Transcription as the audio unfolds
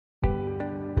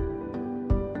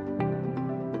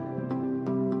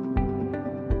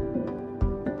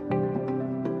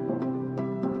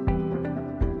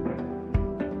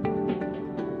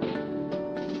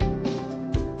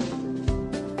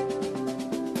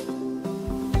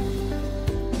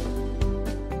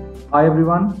Hi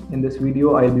everyone, in this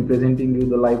video I'll be presenting you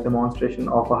the live demonstration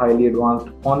of a highly advanced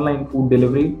online food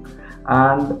delivery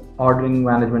and ordering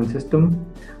management system,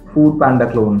 FoodPanda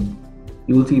Clone.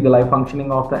 You will see the live functioning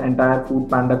of the entire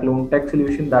FoodPanda Clone tech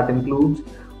solution that includes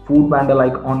FoodPanda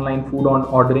like online food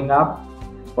ordering app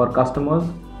for customers,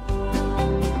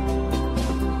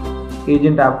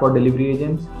 agent app for delivery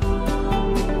agents,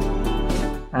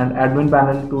 and admin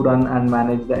panel to run and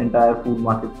manage the entire food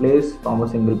marketplace from a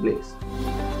single place.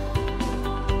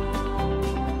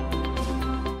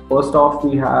 First off,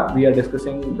 we are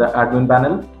discussing the admin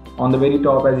panel. On the very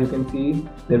top, as you can see,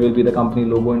 there will be the company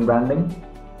logo and branding.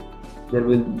 There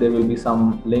will be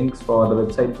some links for the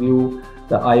website view,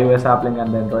 the iOS app link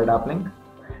and the Android app link.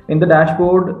 In the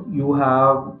dashboard, you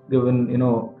have given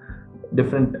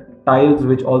different tiles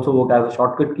which also work as a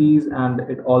shortcut keys, and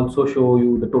it also show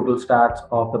you the total stats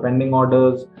of the pending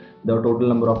orders, the total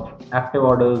number of active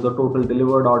orders, the total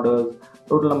delivered orders,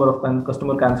 total number of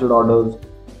customer cancelled orders,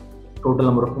 total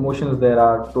number of promotions there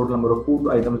are, total number of food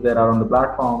items there are on the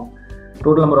platform,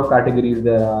 total number of categories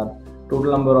there are,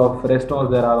 total number of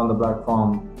restaurants there are on the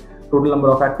platform, total number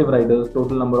of active riders,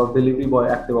 total number of delivery boy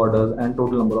active orders, and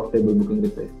total number of table booking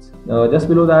requests. Just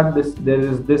below that, there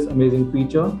is this amazing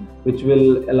feature which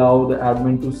will allow the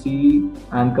admin to see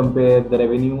and compare the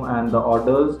revenue and the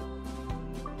orders.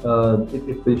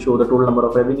 It will show the total number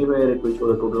of revenue here, it will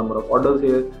show the total number of orders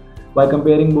here. By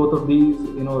comparing both of these,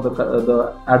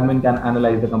 the admin can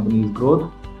analyze the company's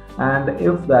growth, and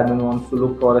if the admin wants to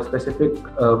look for a specific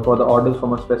for the orders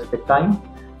from a specific time,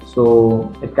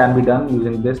 so it can be done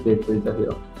using this date filter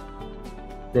here.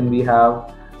 Then we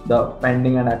have the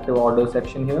pending and active order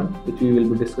section here, which we will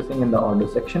be discussing in the order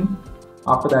section.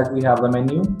 After that, we have the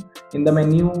menu. In the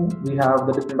menu, we have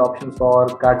the different options for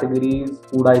categories,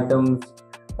 food items.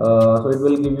 So it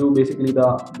will give you basically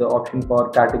the option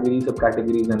for categories,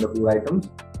 subcategories, and the food items.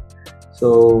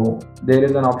 So there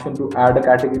is an option to add a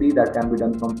category that can be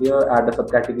done from here, add a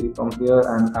subcategory from here,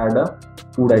 and add a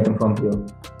food item from here.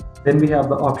 Then we have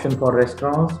the option for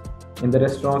restaurants. In the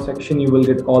restaurant section, you will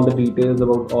get all the details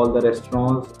about all the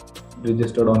restaurants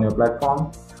registered on your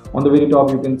platform. On the very top,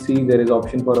 you can see there is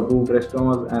option for approved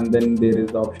restaurants, and then there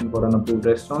is the option for unapproved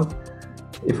restaurants.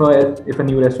 If a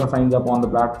new restaurant signs up on the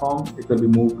platform, it will be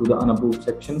moved to the unapproved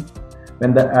section.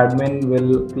 When the admin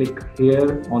will click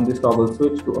here on this toggle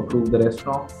switch to approve the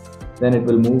restaurant, then it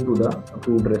will move to the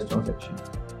approved restaurant section.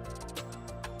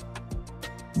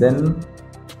 Then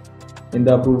in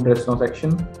the approved restaurant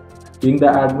section, being the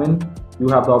admin, you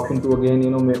have the option to again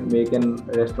make a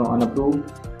restaurant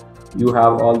unapproved. You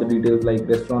have all the details like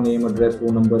restaurant name, address,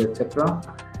 phone number, etc.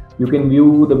 You can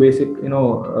view the basic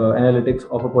analytics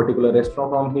of a particular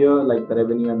restaurant from here, like the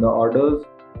revenue and the orders.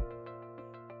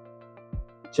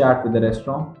 Chat with the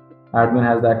restaurant. Admin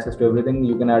has the access to everything.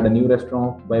 You can add a new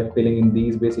restaurant by filling in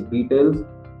these basic details.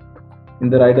 In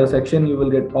the rider section, you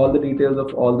will get all the details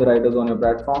of all the riders on your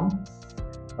platform.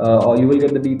 Or you will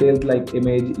get the details like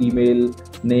image, email,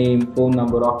 name, phone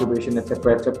number, occupation,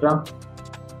 etc., etc.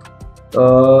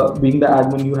 Being the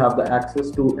admin, you have the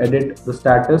access to edit the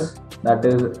status. That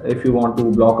is, if you want to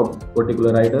block a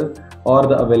particular rider, or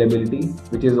the availability,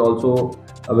 which is also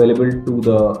available to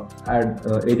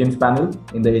the agents panel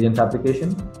in the agents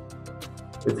application.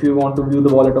 If you want to view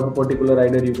the wallet of a particular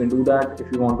rider, you can do that.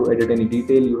 If you want to edit any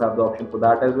detail, you have the option for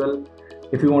that as well.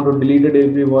 If you want to delete a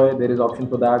delivery boy, there is option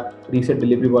for that. Reset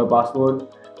delivery boy password,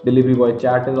 delivery boy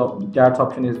chats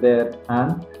option is there,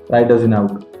 and riders in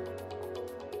out.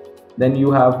 Then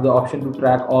you have the option to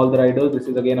track all the riders. This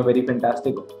is again a very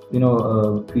fantastic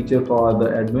feature for the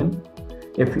admin.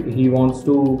 If he wants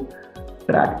to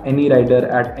track any rider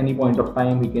at any point of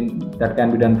time, that can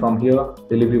be done from here.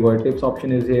 Delivery boy tips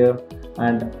option is here,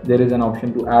 and there is an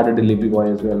option to add a delivery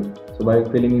boy as well. So by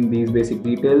filling in these basic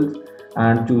details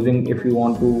and choosing if you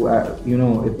want to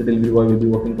if the delivery boy will be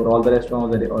working for all the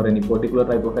restaurants or any particular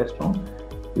type of restaurant,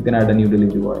 you can add a new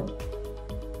delivery boy.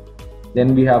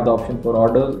 Then we have the option for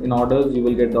orders. In orders, you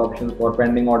will get the options for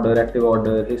pending order, active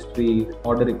order, history,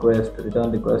 order request,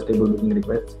 return request, table booking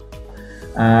requests.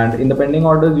 And in the pending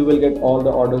orders, you will get all the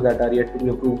orders that are yet to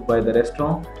be approved by the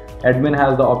restaurant. Admin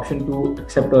has the option to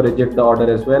accept or reject the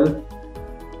order as well.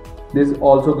 This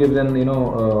also gives an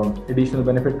additional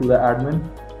benefit to the admin.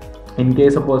 In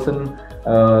case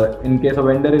a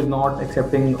vendor is not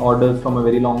accepting orders from a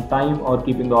very long time or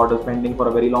keeping the orders pending for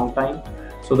a very long time,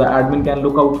 so the admin can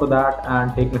look out for that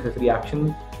and take necessary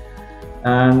action.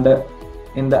 And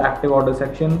in the active order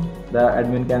section, the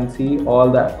admin can see all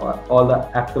the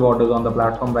active orders on the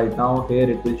platform right now. Here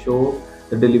it will show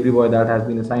the delivery boy that has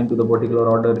been assigned to the particular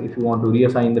order. If you want to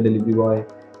reassign the delivery boy,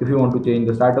 If you want to change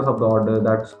the status of the order,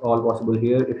 that's all possible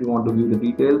here. If you want to view the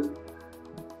details,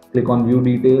 click on view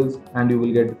details, and you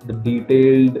will get the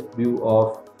detailed view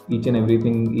of each and every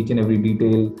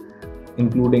detail,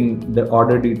 including the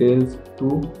order details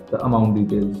to the amount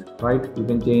details, right? You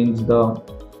can change the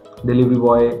delivery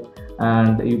boy,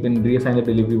 and you can reassign the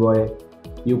delivery boy.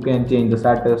 You can change the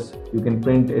status, you can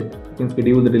print it, you can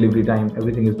schedule the delivery time.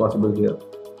 Everything is possible here.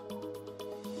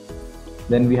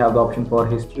 Then we have the option for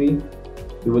history.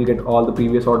 You will get all the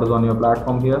previous orders on your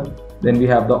platform here. Then we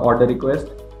have the order request.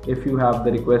 If you have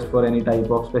the request for any type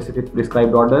of specific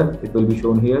prescribed order, it will be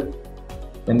shown here.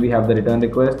 Then we have the return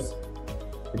requests.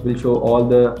 It will show all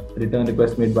the return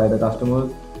requests made by the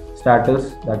customers,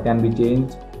 status that can be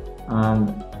changed,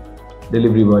 and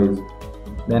delivery boys.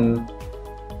 Then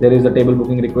there is a table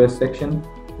booking request section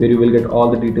where you will get all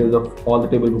the details of all the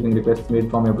table booking requests made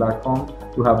from your platform.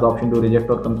 You have the option to reject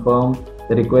or confirm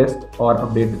the request or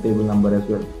update the table number as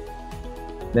well.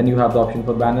 Then you have the option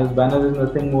for banners. Banners is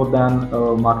nothing more than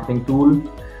a marketing tool,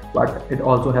 but it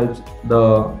also helps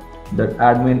the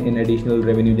admin in additional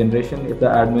revenue generation. If the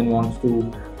admin wants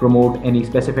to promote any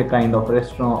specific kind of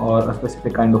restaurant or a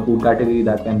specific kind of food category,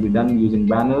 that can be done using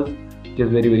banners, which is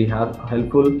very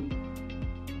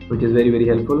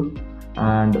helpful.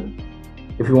 And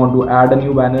if you want to add a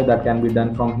new banner, that can be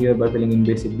done from here by filling in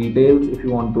basic details. If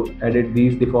you want to edit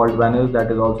these default banners,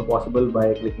 that is also possible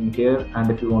by clicking here.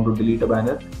 And if you want to delete a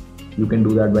banner, you can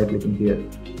do that by clicking here.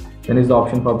 Then is the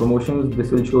option for promotions. This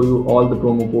will show you all the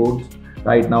promo codes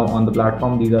right now on the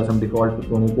platform. These are some default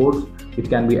promo codes which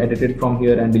can be edited from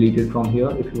here and deleted from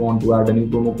here. If you want to add a new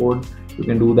promo code, you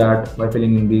can do that by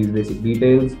filling in these basic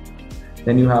details.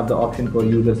 Then you have the option for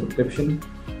user subscription.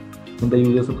 In the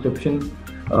user subscription,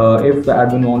 if the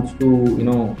admin wants to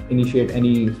initiate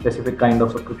any specific kind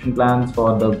of subscription plans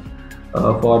for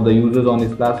the users on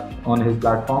his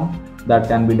platform, that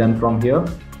can be done from here.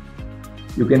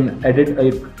 You can edit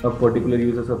a particular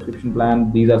user subscription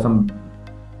plan. These are some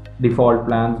default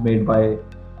plans made by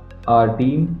our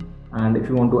team, and if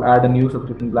you want to add a new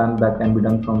subscription plan, that can be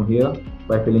done from here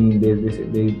by filling in these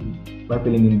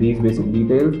basic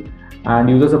details. And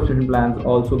user subscription plans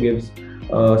also gives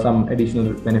some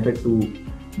additional benefit to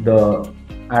the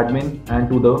admin and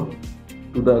to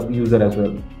the user as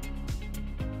well.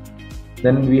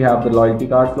 Then we have the loyalty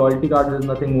cards. Loyalty cards is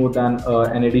nothing more than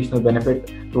an additional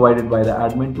benefit provided by the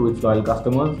admin to its loyal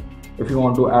customers. If you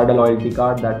want to add a loyalty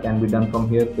card, that can be done from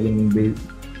here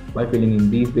by filling in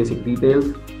these basic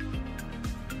details.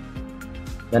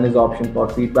 Then is the option for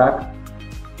feedback.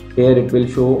 Here it will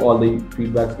show all the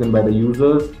feedbacks given by the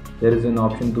users. There is an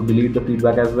option to delete the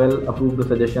feedback as well, approve the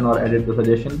suggestion or edit the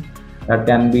suggestion.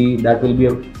 That will be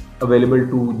available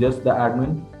to just the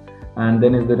admin. And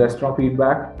then is the restaurant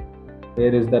feedback.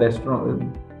 Here is the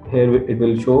restaurant. Here it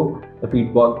will show the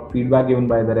feedback given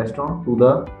by the restaurant to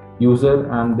the user,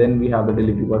 and then we have the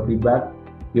delivery boy feedback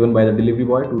given by the delivery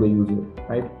boy to the user,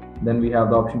 right? Then we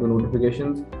have the option to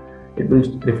notifications. It will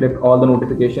reflect all the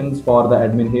notifications for the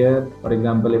admin here. For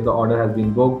example, if the order has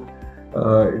been booked,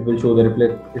 it will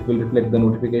reflect the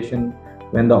notification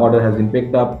when the order has been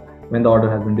picked up, when the order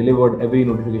has been delivered. Every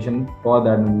notification for the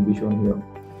admin will be shown here.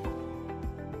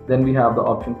 Then we have the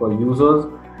option for users.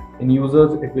 In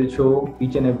users, it will show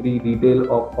each and every detail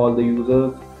of all the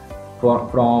users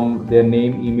from their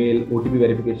name, email, OTP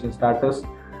verification status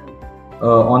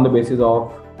on the basis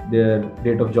of their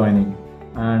date of joining.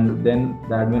 And then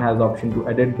the admin has the option to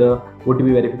edit the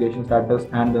OTP verification status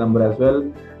and the number as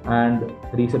well, and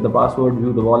reset the password,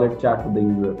 view the wallet, chat with the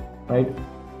user, right?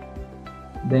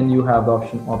 Then you have the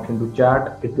option to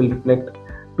chat. It will reflect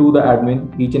to the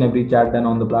admin each and every chat done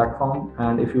on the platform,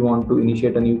 and if you want to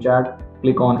initiate a new chat,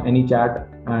 click on any chat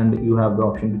and you have the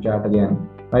option to chat again,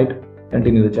 right?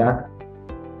 Continue the chat.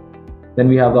 Then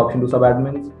we have the option to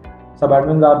sub-admins.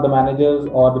 Sub-admins are the managers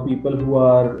or the people who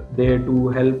are there to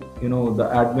help the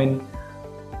admin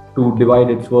to divide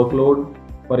its workload.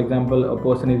 For example, a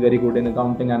person is very good in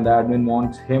accounting and the admin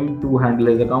wants him to handle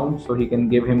his accounts, so he can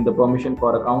give him the permission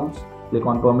for accounts. Click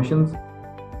on permissions,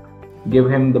 give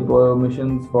him the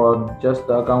permissions for just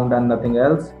the account and nothing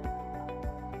else.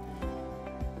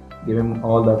 Give him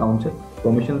all the accounts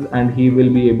permissions, and he will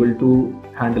be able to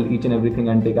handle each and everything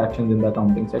and take actions in the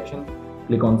accounting section.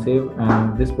 Click on save,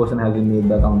 and this person has been made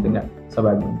the accounting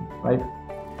sub-admin, right?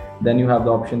 Then you have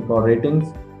the option for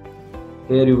ratings.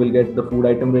 Here you will get the food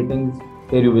item ratings.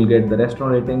 Here you will get the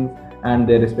restaurant ratings and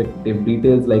their respective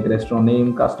details like restaurant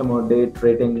name, customer, date,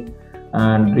 rating,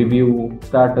 and review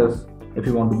status. If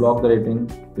you want to block the rating,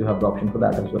 you have the option for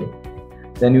that as well.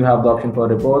 Then you have the option for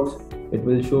reports. It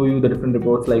will show you the different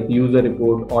reports like user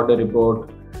report, order report,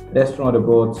 restaurant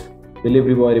reports,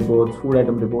 delivery boy reports, food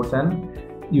item reports, and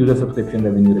user subscription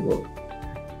revenue report.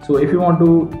 So if you want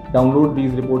to download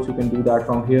these reports, you can do that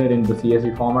from here in the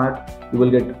CSV format. You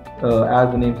will get,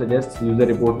 as the name suggests, user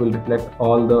report will reflect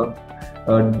all the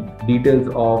details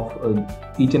of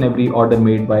each and every order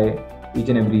made by each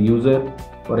and every user.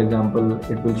 For example,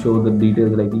 it will show the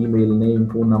details like email, name,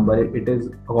 phone number. It is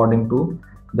according to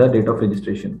the date of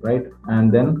registration, right?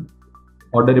 And then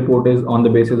order report is on the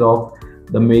basis of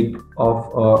the make of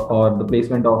or the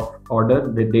placement of order,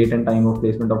 the date and time of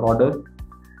placement of order.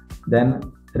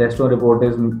 Then restaurant report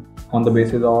is on the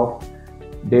basis of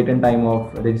date and time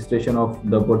of registration of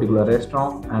the particular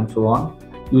restaurant, and so on.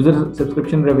 User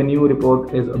subscription revenue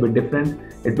report is a bit different.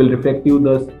 It will reflect you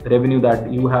the revenue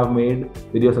that you have made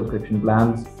with your subscription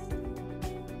plans.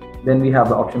 Then we have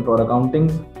the option for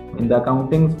accountings. In the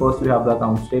accountings, first we have the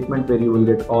account statement, where you will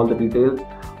get all the details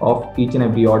of each and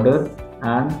every order,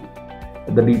 and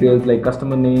the details like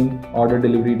customer name, order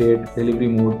delivery date, delivery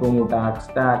mode, promo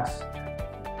tax,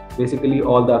 basically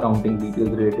all the accounting details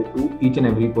related to each and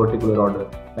every particular order,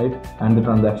 right? And the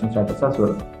transaction status as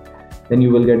well. Then you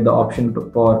will get the option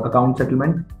for account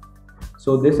settlement.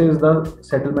 So this is the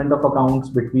settlement of accounts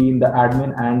between the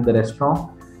admin and the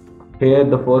restaurant. Here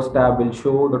the first tab will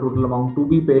show the total amount to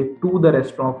be paid to the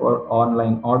restaurant for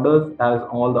online orders, as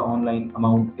all the online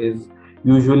amount is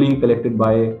usually collected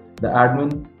by the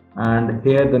admin. And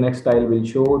here the next tile will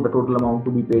show the total amount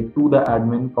to be paid to the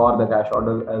admin for the cash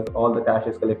orders, as all the cash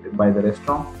is collected by the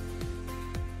restaurant.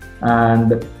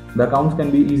 And the accounts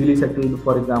can be easily settled.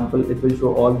 For example, it will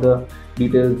show all the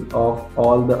details of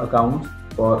all the accounts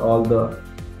for all the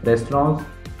restaurants.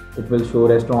 It will show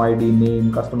restaurant ID,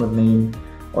 name, customer name,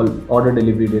 order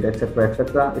delivery date, etc.,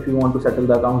 etc. If you want to settle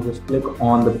the accounts, just click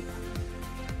on the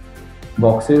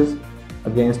boxes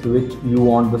against which you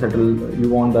want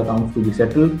the accounts to be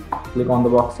settled. Click on the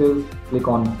boxes, click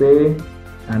on pay,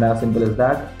 and as simple as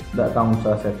that, the accounts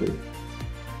are settled.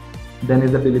 Then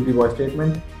is the delivery boy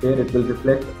statement. Here it will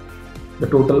reflect the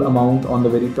total amount on the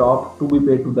very top to be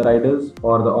paid to the riders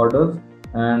or the orders,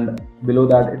 and below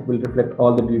that it will reflect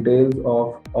all the details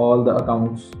of all the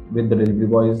accounts with the delivery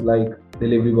boys, like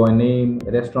delivery boy name,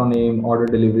 restaurant name, order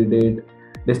delivery date,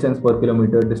 distance per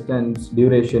kilometer, distance,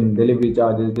 duration, delivery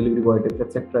charges, delivery boy tips,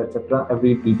 etc., etc.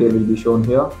 Every detail will be shown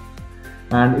here.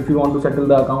 And if you want to settle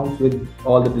the accounts with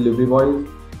all the delivery boys,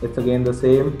 it's again the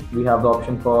same. We have the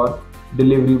option for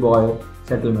delivery boy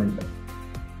settlement.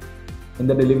 In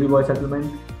the delivery boy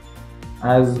settlement,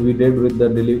 as we did with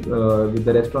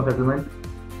the restaurant settlement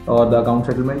or the account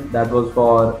settlement, that was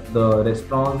for the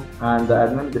restaurant and the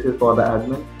admin. This is for the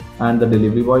admin and the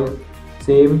delivery boys.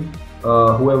 Same.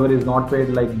 Whoever is not paid,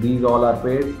 like these all are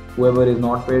paid. Whoever is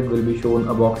not paid will be shown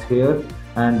a box here,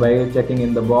 and by checking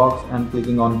in the box and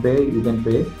clicking on pay, you can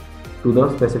pay to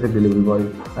the specific delivery boy,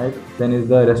 right? Then is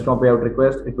the restaurant payout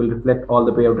request. It will reflect all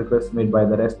the payout requests made by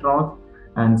the restaurant,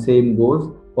 and same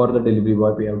goes for the delivery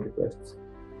boy payout requests.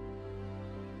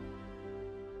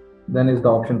 Then is the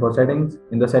option for settings.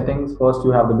 In the settings, first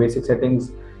you have the basic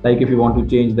settings, like if you want to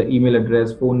change the email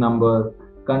address, phone number,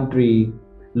 country,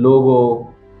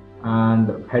 logo,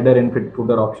 and header and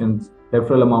footer options,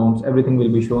 referral amounts, everything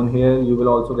will be shown here. You will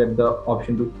also get the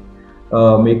option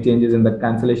to make changes in the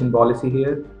cancellation policy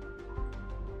here.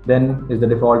 Then is the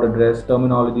default address,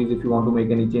 terminologies, if you want to make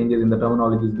any changes in the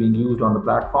terminologies being used on the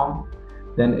platform.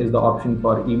 Then is the option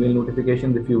for email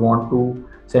notifications. If you want to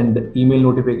send email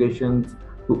notifications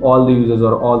to all the users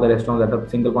or all the restaurants at a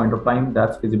single point of time,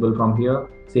 that's visible from here.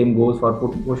 Same goes for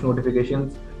push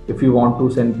notifications. If you want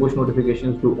to send push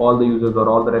notifications to all the users or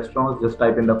all the restaurants, just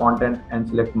type in the content and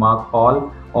select mark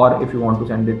all. Or if you want to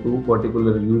send it to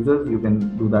particular users, you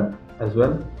can do that as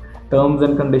well. Terms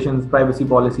and conditions, privacy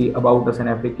policy, about us, and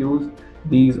FAQs.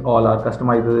 These all are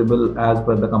customizable as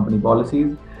per the company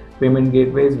policies. Payment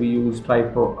gateways, we use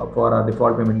Stripe for our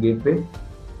default payment gateway,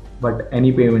 but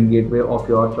any payment gateway of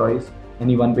your choice,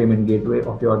 any one payment gateway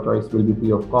of your choice will be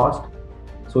free of cost.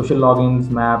 Social logins,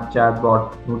 map,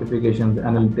 chatbot, notifications,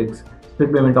 analytics.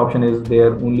 Split payment option is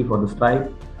there only for the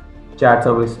Stripe, chat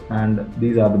service, and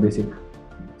these are the basic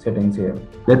settings here.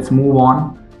 Let's move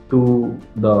on to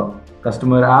the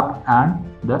customer app and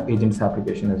the agents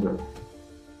application as well.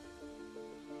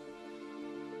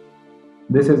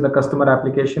 This is the customer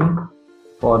application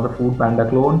for the Food Panda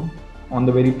Clone. On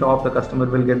the very top, the customer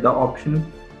will get the option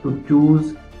to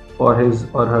choose for his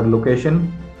or her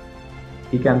location.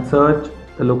 He can search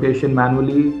the location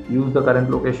manually, use the current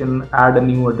location, add a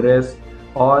new address,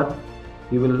 or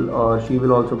he will or she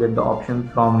will also get the option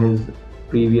from his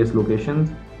previous locations.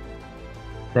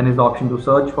 Then is the option to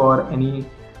search for any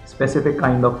specific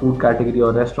kind of food category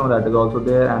or restaurant, that is also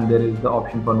there, and there is the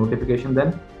option for notification.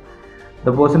 Then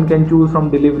The person can choose from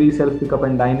delivery, self pickup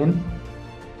and dine in.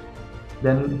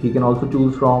 Then he can also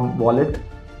choose from wallet.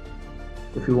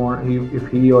 If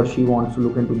he or she wants to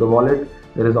look into the wallet,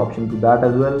 there is option to that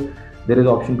as well. There is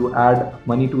option to add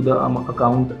money to the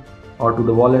account or to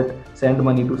the wallet, send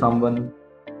money to someone,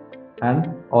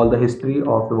 and all the history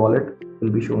of the wallet will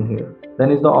be shown here.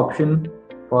 Then is the option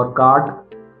for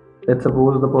cart. Let's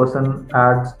suppose the person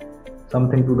adds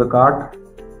something to the cart.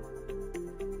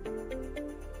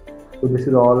 So this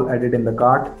is all added in the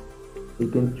cart. You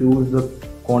can choose the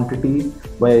quantity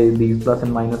by these plus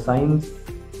and minus signs.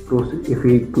 If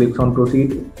he clicks on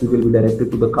proceed, he will be directed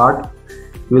to the cart.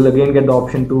 You will again get the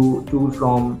option to choose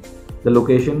from the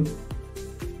location.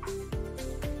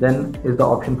 Then is the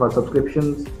option for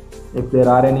subscriptions. If there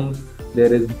are any,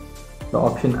 there is the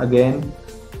option again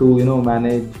to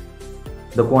manage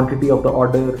the quantity of the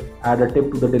order, add a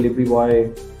tip to the delivery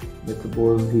boy. Let's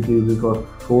suppose he gives it for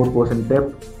 4%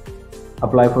 tip.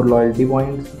 Apply for loyalty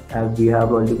points, as we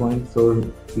have loyalty points, so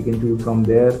we can choose from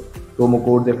there. Promo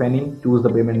codes if any. Choose the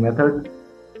payment method,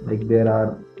 like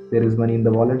there is money in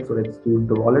the wallet, so let's choose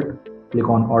the wallet. Click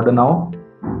on order now,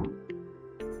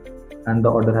 and the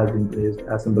order has been placed.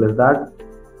 As simple as that.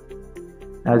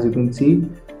 As you can see,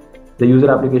 the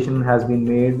user application has been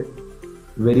made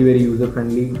very, very user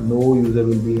friendly. No user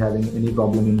will be having any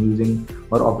problem in using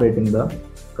or operating the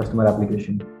customer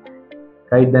application.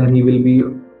 Right, then he will be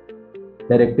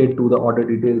directed to the order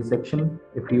details section.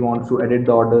 If he wants to edit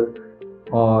the order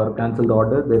or cancel the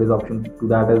order, there is option to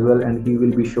that as well, and he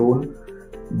will be shown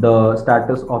the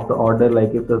status of the order,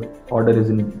 like if the order is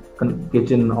in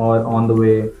kitchen or on the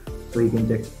way, so he can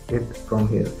check it from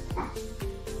here.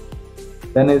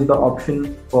 Then is the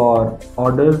option for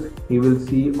orders. He will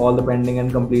see all the pending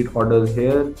and complete orders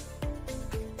here,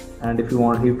 and if he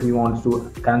wants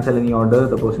to cancel any order,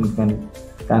 the person can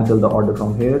cancel the order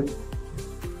from here.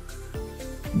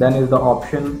 Then is the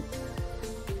option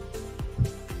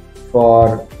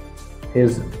for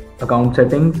his account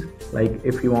settings, like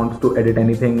if he wants to edit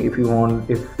anything, if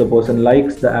the person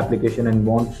likes the application and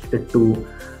wants it to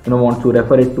wants to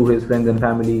refer it to his friends and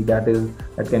family, that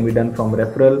can be done from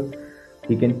referral.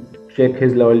 He can check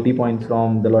his loyalty points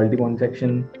from the loyalty point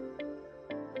section,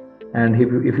 and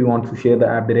if he wants to share the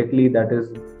app directly, there is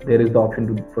the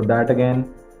option for that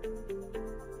again.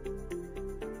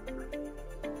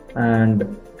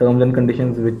 And terms and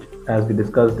conditions, which as we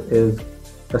discussed is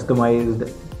customized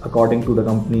according to the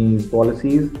company's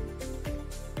policies.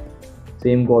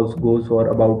 Same goes for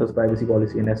about us, privacy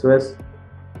policy, and SOS.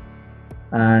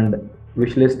 And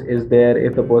wish list is there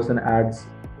if the person adds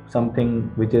something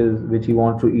which he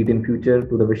wants to eat in future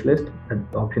to the wish list. That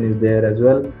option is there as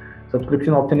well.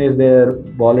 Subscription option is there.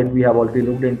 Wallet we have already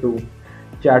looked into.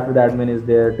 Chat with admin is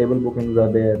there. Table bookings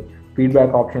are there.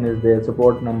 Feedback option is there.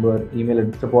 Support number,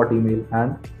 support email,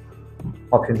 and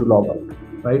option to log out.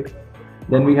 Right.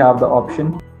 Then we have the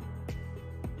option.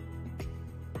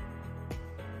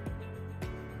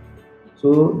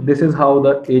 So this is how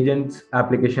the agent's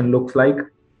application looks like.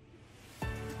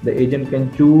 The agent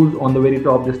can choose on the very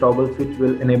top this toggle switch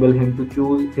will enable him to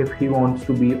choose if he wants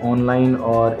to be online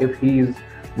or if he is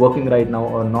working right now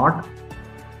or not.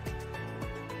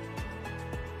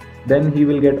 Then he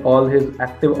will get all his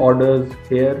active orders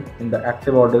here in the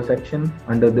active order section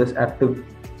under this active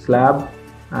slab,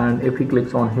 and if he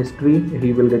clicks on history,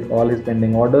 he will get all his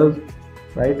pending orders,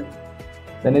 right?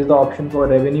 Then is the option for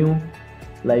revenue,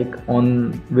 like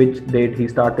on which date he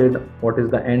started, what is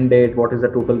the end date, what is the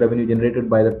total revenue generated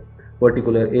by the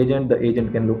particular agent. The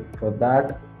agent can look for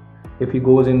that. If he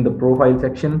goes in the profile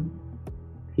section,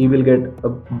 he will get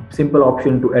a simple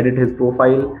option to edit his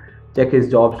profile, check his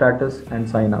job status, and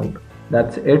sign out.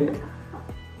 That's it.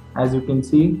 As you can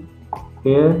see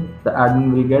here, the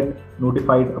admin will get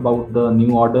notified about the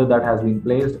new order that has been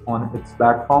placed on its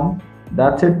platform.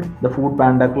 That's it, the Food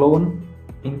Panda clone.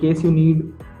 In case you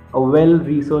need a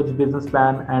well-researched business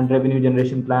plan and revenue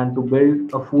generation plan to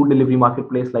build a food delivery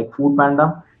marketplace like Food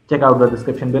Panda, check out the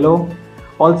description below.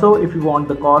 Also, if you want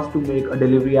the cost to make a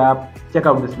delivery app, check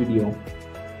out this video.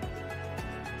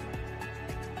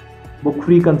 Book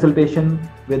free consultation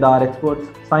with our experts.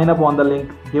 Sign up on the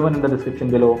link given in the description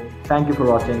below. Thank you for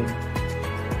watching.